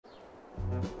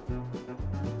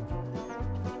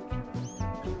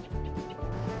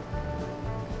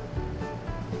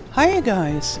Hi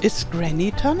guys, it's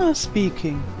Granny Tana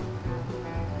speaking.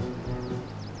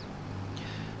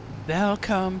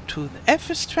 Welcome to the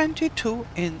FS22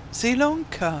 in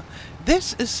Zielonka.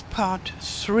 This is part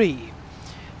 3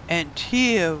 and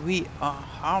here we are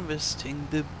harvesting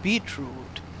the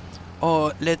beetroot,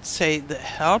 or let's say the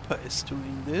helper is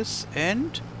doing this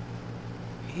and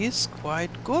he's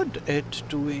quite good at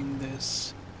doing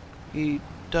this. He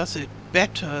does it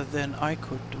better than I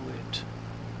could do it.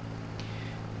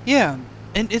 Yeah,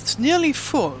 and it's nearly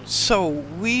full, so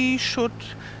we should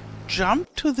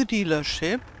jump to the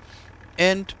dealership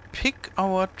and pick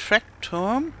our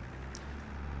tractor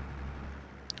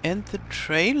and the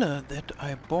trailer that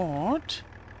I bought.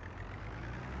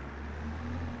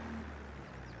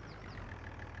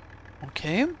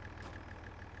 Okay.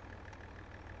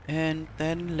 And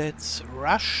then let's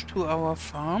rush to our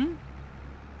farm.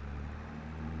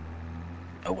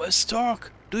 Oh, a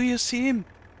stork! Do you see him?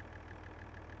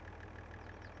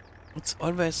 It's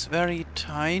always very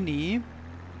tiny.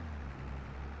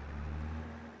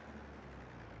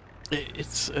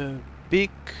 It's a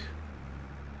big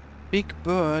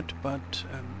bird, but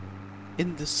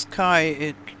in the sky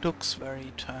it looks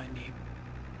very tiny.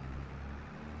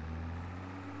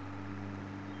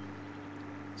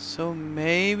 So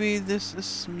maybe this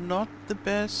is not the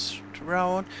best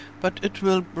route, but it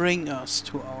will bring us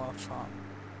to our farm.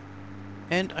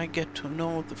 And I get to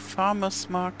know the farmer's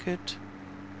market.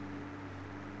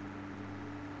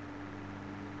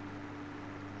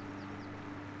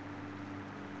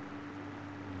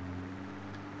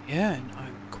 Yeah, and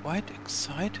I'm quite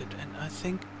excited, and I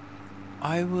think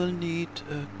I will need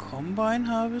a combine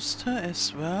harvester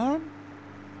as well.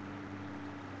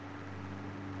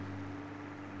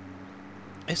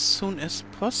 As soon as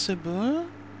possible,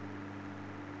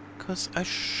 because I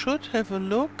should have a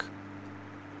look.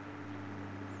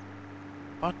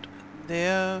 But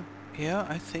there, yeah,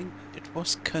 I think it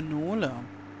was canola.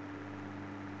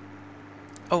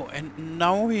 Oh, and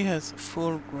now he has a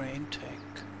full grain tank.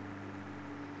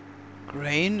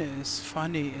 Grain is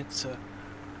funny, it's a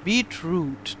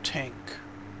beetroot tank.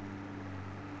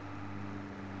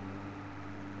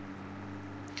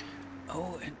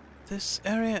 Oh, and this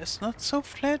area is not so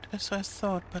flat as I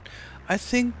thought, but I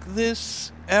think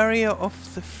this area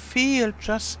of the field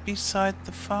just beside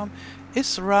the farm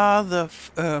is rather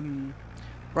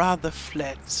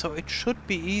flat, so it should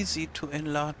be easy to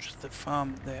enlarge the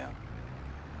farm there.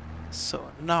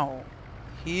 So now,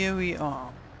 here we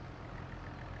are.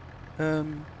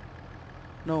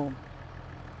 No.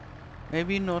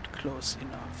 Maybe not close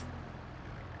enough.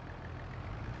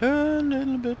 A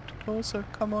little bit closer,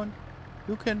 come on.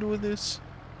 You can do this.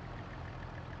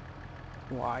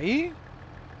 Why?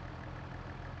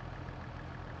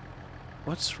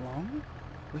 What's wrong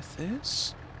with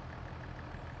this?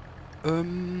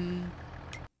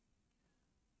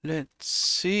 Let's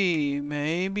see.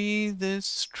 Maybe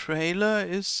this trailer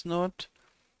is not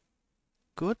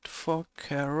good for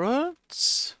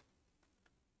carrots.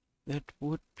 That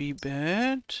would be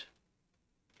bad.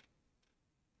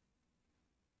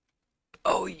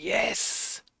 Oh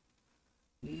yes!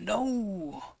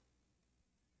 No!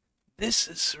 This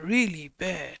is really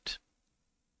bad.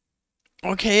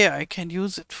 Okay, I can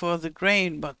use it for the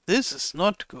grain, but this is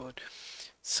not good.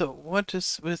 So what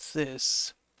is with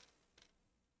this?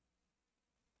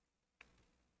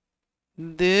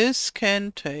 This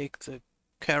can take the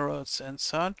carrots and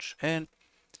such, and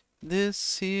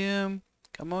this here,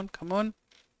 come on, come on,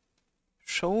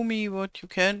 show me what you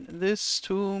can. This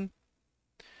too.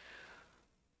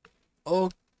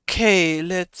 Okay,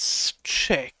 let's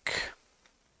check,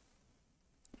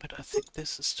 but I think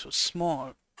this is too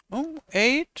small. Oh,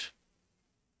 8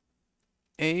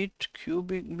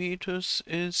 cubic meters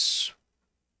is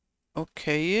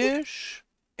okay-ish.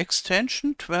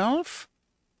 Extension 12.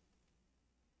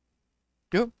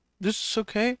 Yep, this is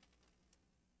okay.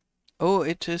 Oh,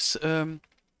 it is,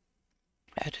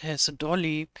 it has a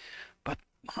dolly, but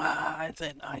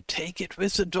then I take it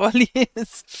with a dolly.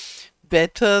 It's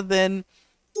better than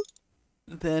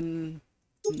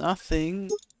nothing.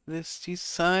 This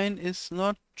design is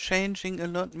not changing a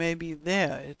lot. Maybe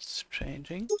there it's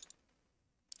changing.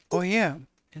 Oh yeah,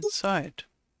 inside.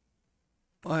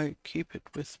 I keep it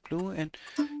with blue and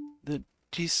the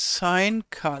design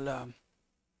color.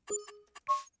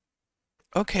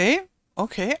 Okay,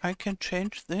 okay, I can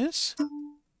change this.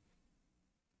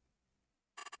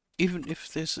 Even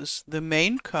if this is the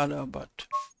main color, but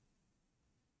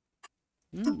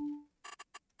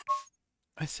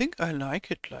I think I like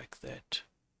it like that.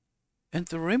 And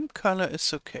the rim color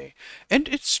is okay. And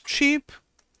it's cheap,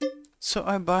 so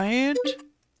I buy it.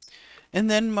 And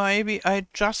then maybe I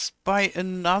just buy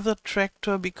another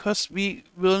tractor because we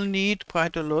will need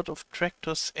quite a lot of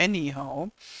tractors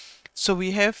anyhow. So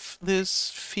we have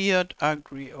this Fiat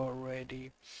Agri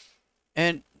already.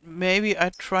 And maybe I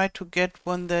try to get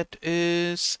one that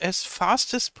is as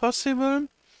fast as possible.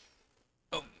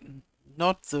 Oh,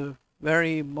 not the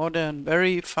very modern,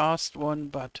 very fast one,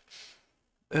 but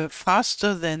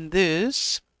faster than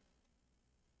this.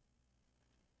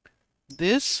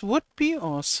 This would be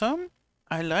awesome.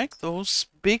 I like those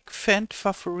big Fendt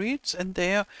favorites, and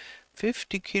they are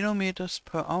 50 kilometers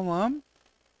per hour.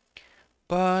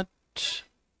 But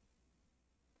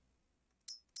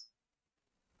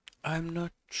I'm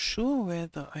not sure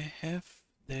whether I have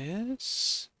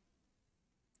this.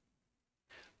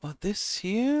 Or this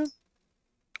here.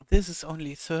 This is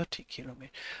only 30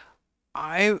 kilometers.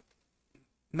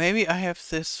 Maybe I have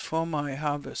this for my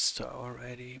harvester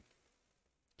already.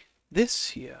 This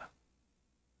here.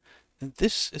 And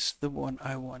this is the one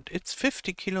I want. It's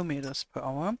 50 kilometers per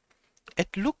hour.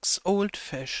 It looks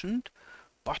old-fashioned,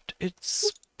 but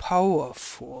it's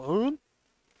powerful.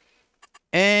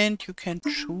 And you can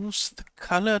choose the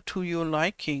color to your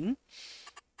liking.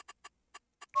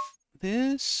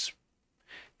 This.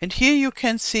 And here you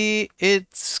can see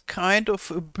it's kind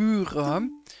of a Bührer,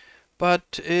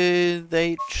 but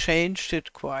they changed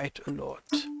it quite a lot.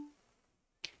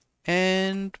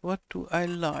 And what do I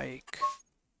like?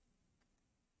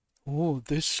 Oh,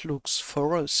 this looks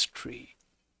forestry.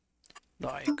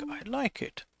 I like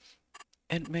it.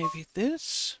 And maybe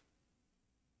this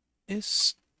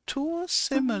is too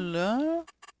similar.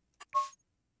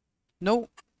 No.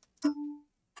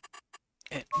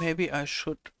 And maybe I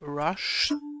should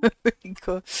rush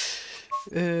because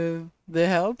the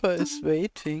helper is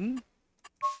waiting.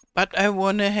 But I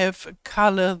want to have a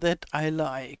color that I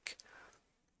like.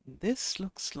 This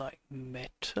looks like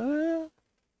metal,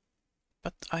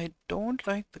 but I don't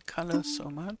like the color so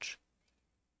much.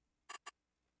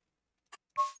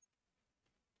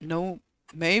 No,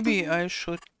 maybe I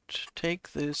should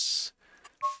take this.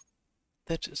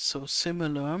 That is so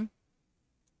similar.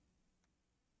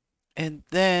 And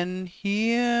then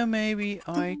here maybe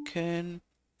I can...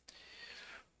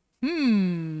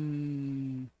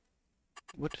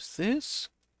 What is this?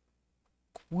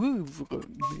 Cuivre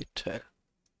metal.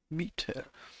 Metal.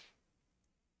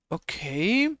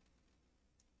 Okay.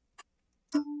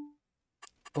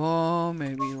 Or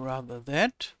maybe rather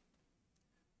that.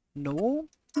 No.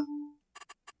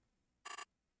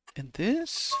 And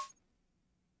this?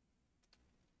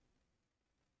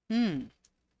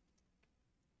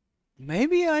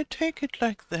 Maybe I take it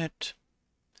like that.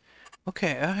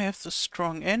 Okay, I have the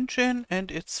strong engine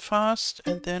and it's fast,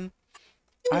 and then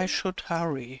I should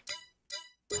hurry.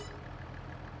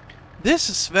 This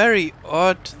is very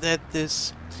odd that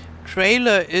this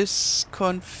trailer is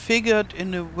configured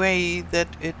in a way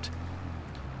that it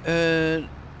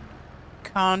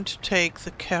can't take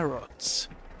the carrots.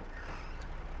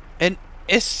 And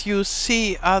as you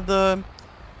see, other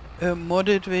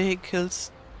modded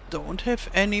vehicles don't have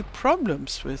any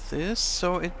problems with this,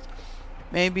 so it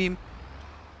maybe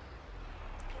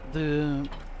the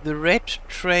red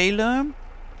trailer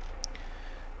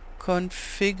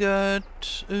configured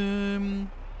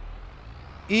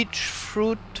each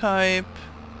fruit type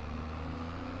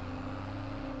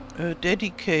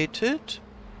dedicated,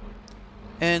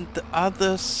 and the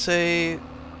others say,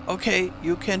 okay,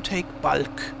 you can take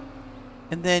bulk,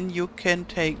 and then you can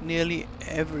take nearly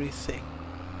everything.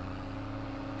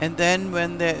 And then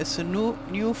when there is a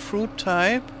new fruit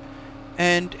type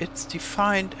and it's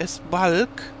defined as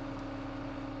bulk,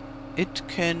 it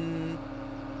can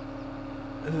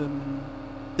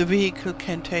the vehicle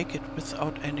can take it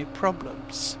without any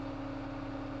problems.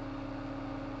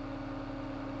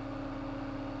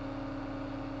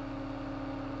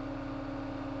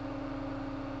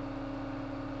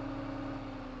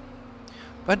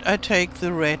 But I take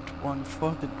the red one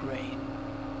for the grain.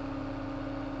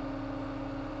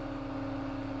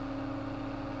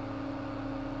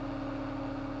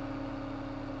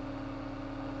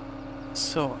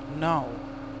 So now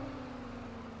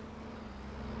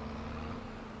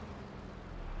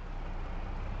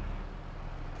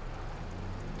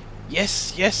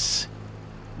yes,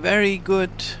 very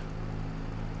good.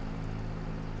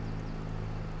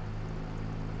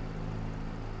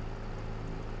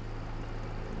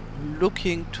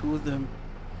 Looking to them.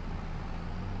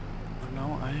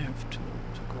 Now I have to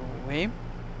go away.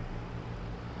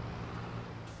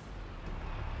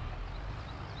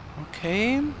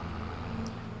 Okay.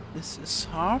 This is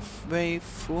halfway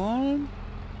full.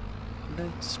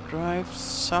 Let's drive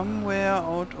somewhere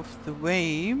out of the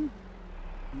way.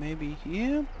 Maybe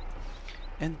here.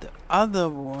 And the other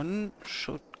one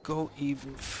should go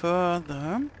even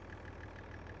further.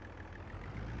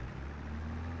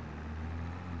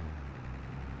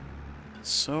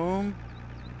 So,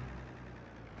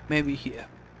 maybe here.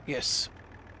 Yes.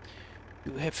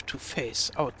 You have to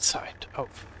face outside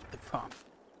of the farm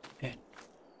and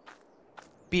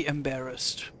be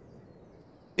embarrassed.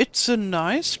 It's a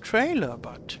nice trailer,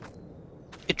 but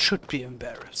it should be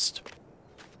embarrassed.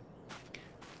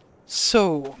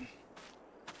 So,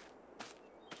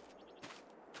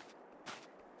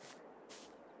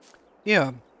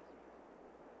 yeah,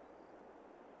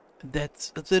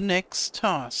 that's the next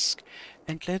task.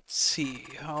 And let's see,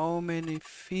 how many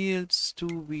fields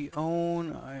do we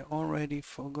own? I already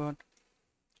forgot.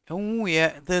 Oh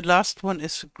yeah, the last one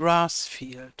is a grass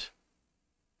field.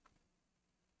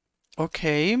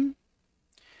 Okay. And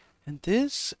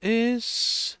this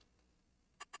is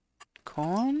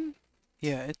corn?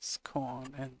 Yeah, it's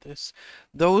corn. And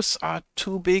those are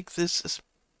too big. This is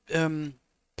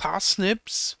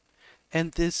parsnips,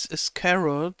 and this is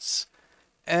carrots.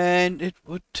 And it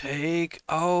would take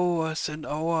hours and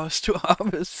hours to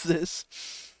harvest this.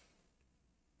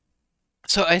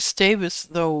 So I stay with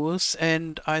those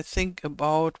and I think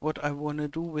about what I want to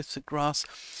do with the grass.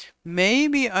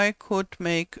 Maybe I could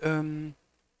make an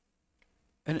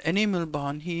animal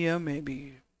barn here,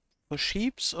 maybe for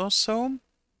sheeps or so.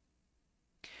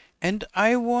 And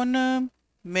I want to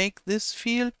make this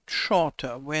field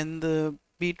shorter when the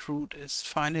beetroot is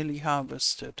finally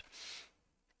harvested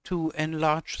to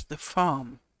enlarge the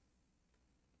farm.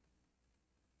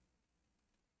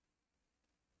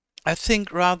 I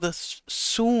think rather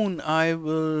soon I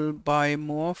will buy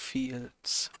more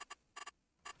fields.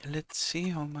 Let's see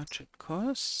how much it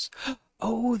costs.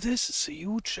 Oh, this is a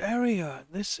huge area.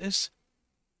 This is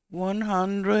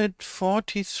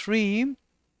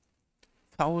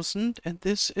 143,000 and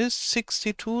this is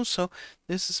 62, so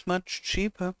this is much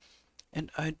cheaper.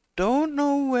 And I don't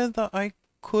know whether I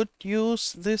could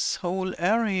use this whole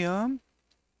area.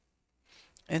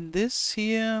 And this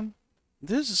here,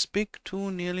 this is big too,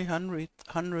 nearly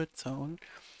 100,000.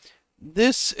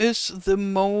 This is the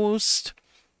most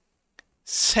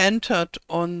centered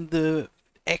on the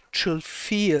actual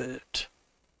field.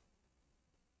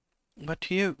 But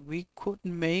here we could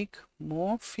make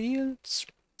more fields.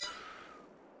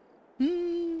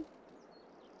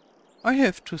 I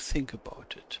have to think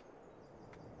about it.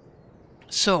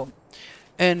 So,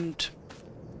 and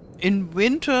in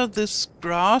winter this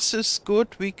grass is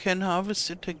good. We can harvest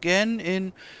it again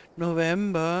in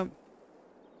November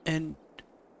and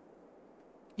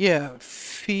yeah,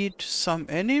 feed some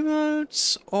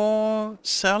animals or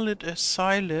sell it as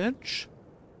silage.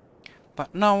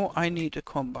 But now I need a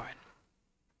combine.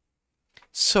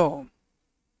 So,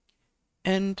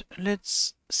 and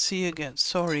let's see again.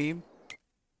 Sorry,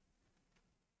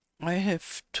 I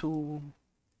have to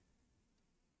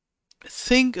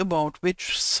think about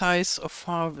which size of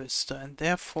harvester, and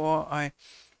therefore I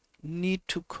need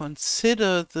to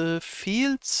consider the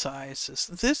field sizes.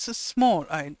 This is small.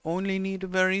 I only need a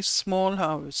very small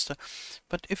harvester.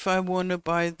 But if I want to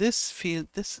buy this field,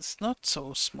 this is not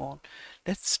so small.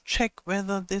 Let's check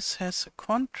whether this has a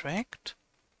contract.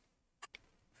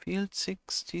 Field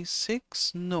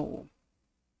 66, no.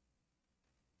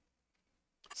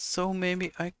 So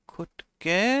maybe I could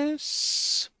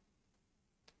guess.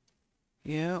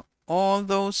 Yeah, all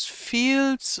those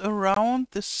fields around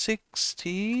the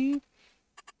 60.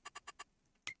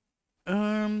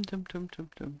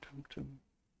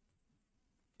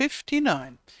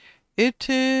 59. It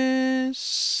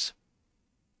is.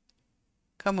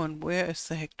 Come on, where is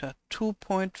the hectare?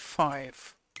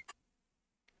 2.5.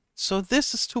 So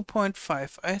this is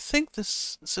 2.5. I think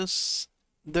this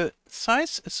the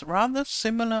size is rather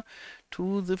similar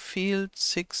to the field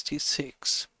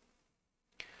 66.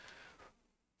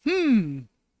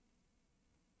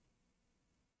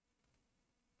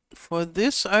 For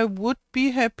this I would be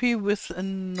happy with a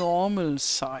normal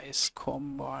size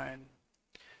combine.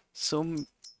 So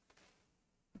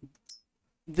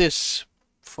this,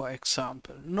 for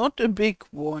example, not a big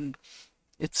one.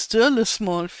 It's still a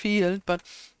small field, but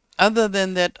other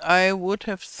than that, I would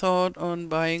have thought on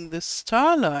buying the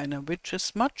Starliner, which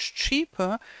is much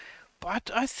cheaper, but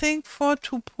I think for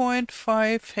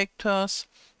 2.5 hectares,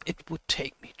 it would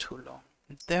take me too long.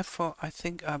 And therefore, I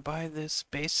think I buy this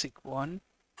basic one.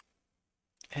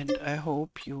 And I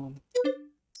hope you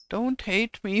don't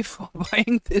hate me for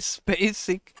buying this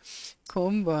basic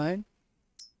combine.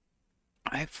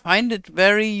 I find it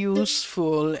very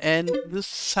useful, and the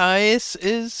size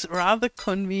is rather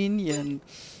convenient.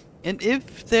 And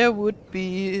if there would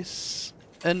be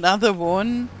another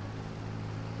one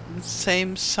the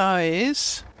same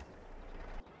size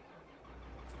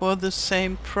for the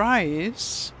same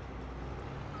price,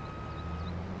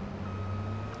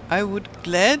 I would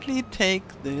gladly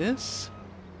take this.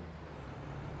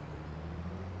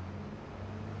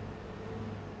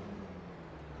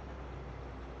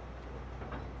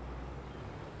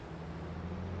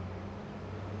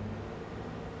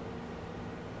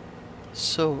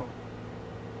 So,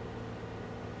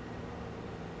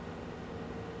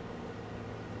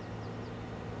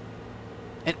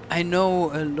 and I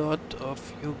know a lot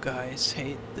of you guys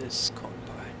hate this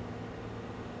combine,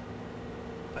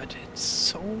 but it's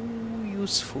so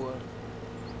useful.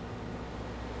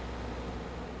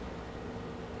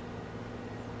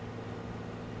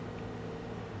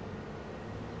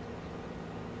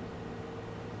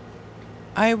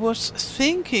 I was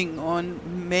thinking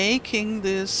on making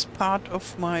this part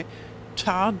of my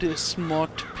TARDIS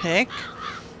mod pack,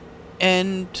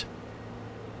 and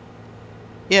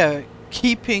yeah,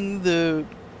 keeping the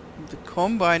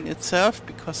combine itself,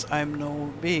 because I'm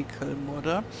no vehicle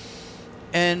modder,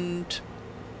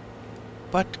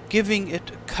 but giving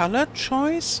it a color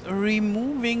choice,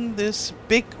 removing this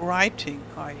big writing.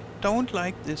 I don't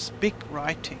like this big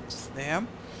writings there,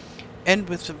 and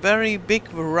with a very big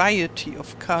variety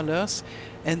of colors,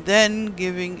 and then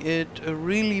giving it a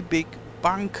really big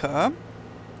bunker,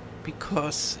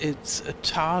 because it's a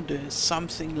TARDIS,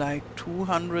 something like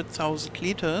 200,000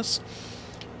 liters,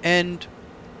 and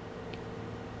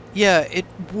yeah, it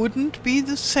wouldn't be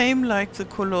the same like the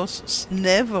Colossus,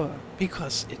 never,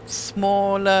 because it's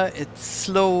smaller, it's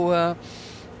slower,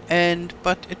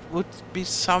 but it would be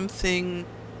something,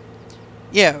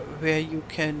 yeah, where you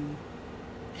can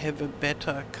have a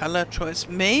better color choice,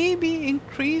 maybe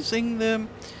increasing the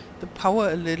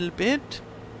power a little bit,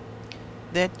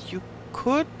 that you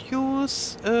could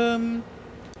use a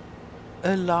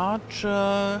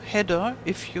larger header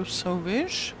if you so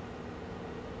wish.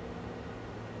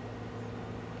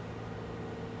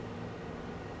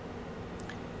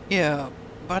 Yeah,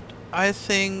 but I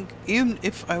think even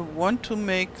if I want to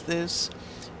make this,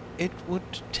 it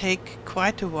would take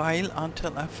quite a while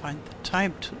until I find the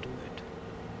time to do it.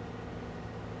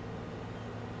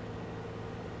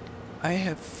 I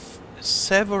have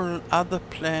several other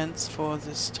plans for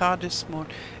this TARDIS mod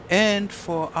and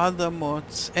for other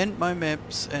mods and my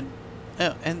maps, and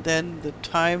then the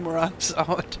time runs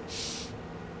out.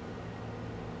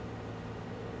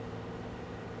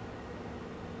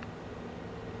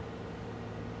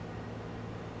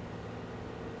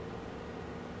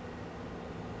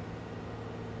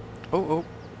 Oh,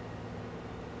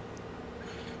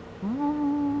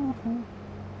 oh.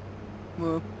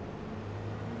 Well.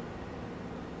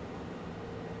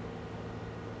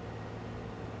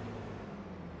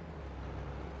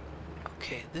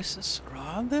 Okay, this is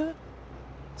rather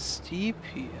steep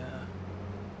here.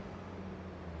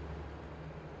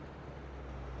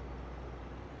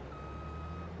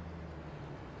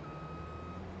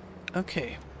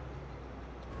 Okay.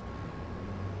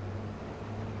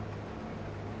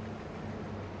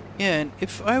 Yeah, and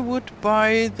if I would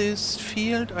buy this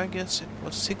field, I guess it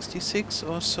was 66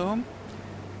 or so,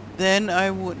 then I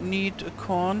would need a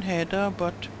corn header,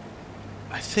 but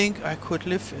I think I could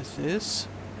live with this.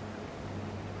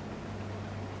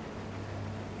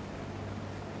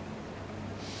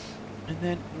 And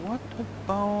then what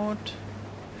about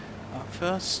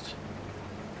first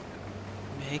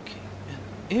making an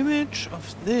image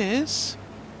of this,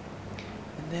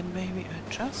 and then maybe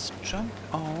I just jump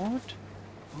out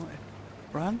and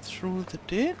run through the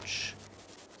ditch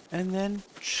and then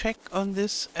check on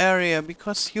this area,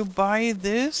 because you buy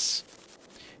this.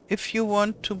 If you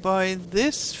want to buy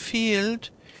this field,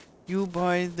 you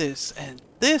buy this, and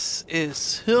this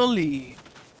is hilly,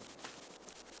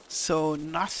 so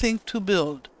nothing to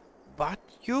build, but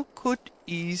you could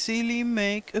easily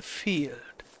make a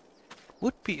field.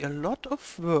 Would be a lot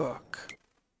of work.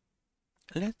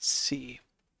 Let's see.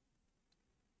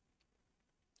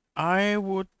 I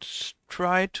would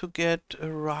try to get a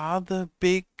rather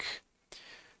big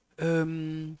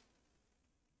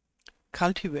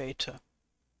cultivator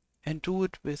and do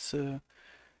it with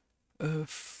a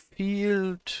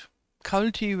field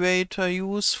cultivator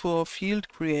used for field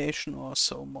creation or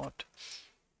so mod,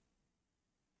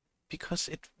 because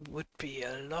it would be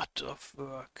a lot of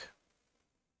work.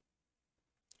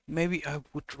 Maybe I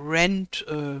would rent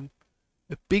a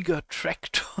bigger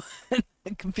tractor and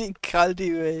a big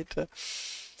cultivator.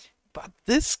 But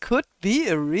this could be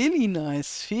a really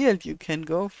nice field. You can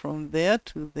go from there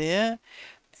to there,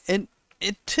 and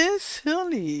it is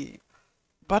hilly.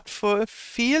 But for a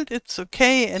field it's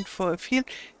okay, and for a field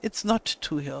it's not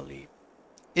too hilly.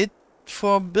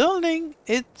 For building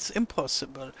it's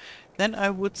impossible. Then I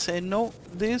would say no,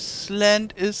 this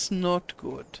land is not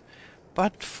good.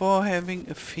 But for having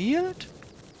a field,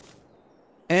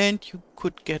 and you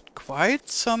could get quite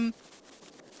some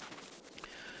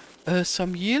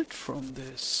yield from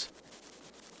this.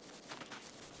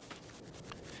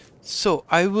 So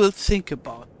I will think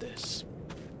about this.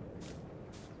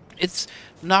 It's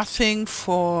nothing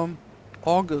for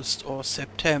August or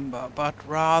September, but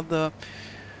rather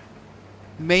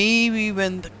maybe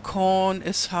when the corn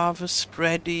is harvest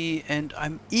ready and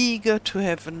I'm eager to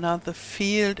have another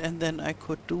field, and then I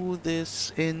could do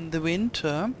this in the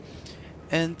winter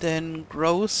and then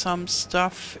grow some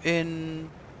stuff in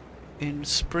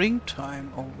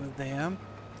springtime over there.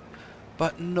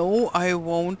 But no, I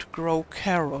won't grow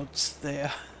carrots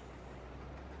there.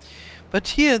 But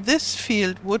here, this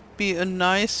field would be a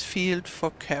nice field for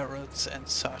carrots and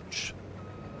such,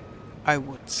 I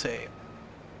would say,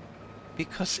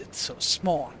 because it's so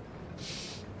small.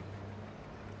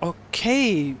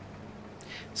 Okay,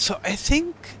 so I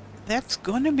think that's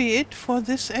gonna be it for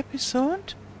this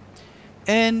episode.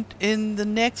 And in the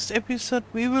next episode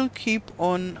we will keep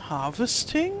on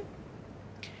harvesting.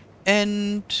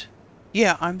 And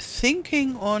yeah, I'm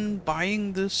thinking on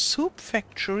buying the soup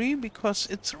factory because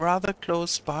it's rather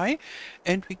close by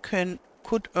and we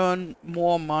could earn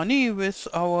more money with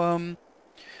our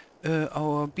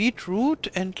beetroot,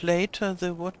 and later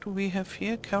what do we have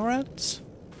here? Carrots?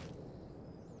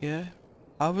 Yeah,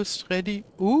 harvest ready.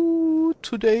 Ooh,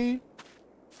 today.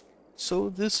 So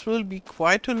this will be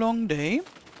quite a long day.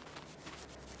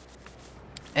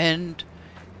 And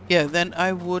yeah, then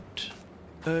I would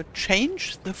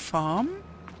change the farm,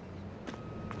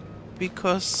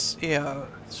 because yeah,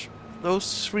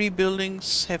 those 3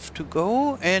 buildings have to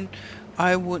go, and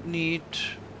I would need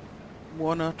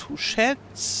 1 or 2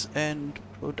 sheds and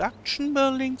production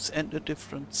buildings and a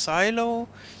different silo,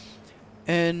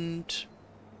 and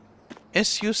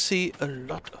as you see, a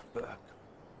lot of work.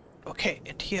 Okay,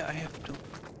 and here I have to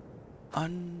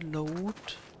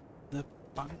unload the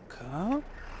bunker.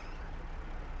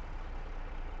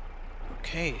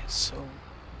 Okay, so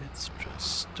let's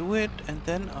just do it, and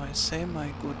then I say my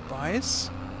goodbyes.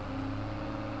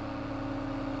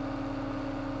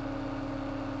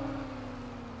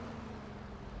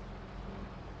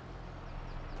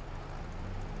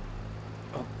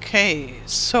 Okay,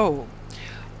 so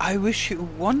I wish you a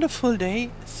wonderful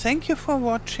day. Thank you for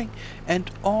watching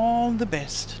and all the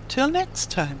best. Till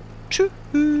next time.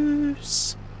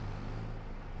 Tschüss.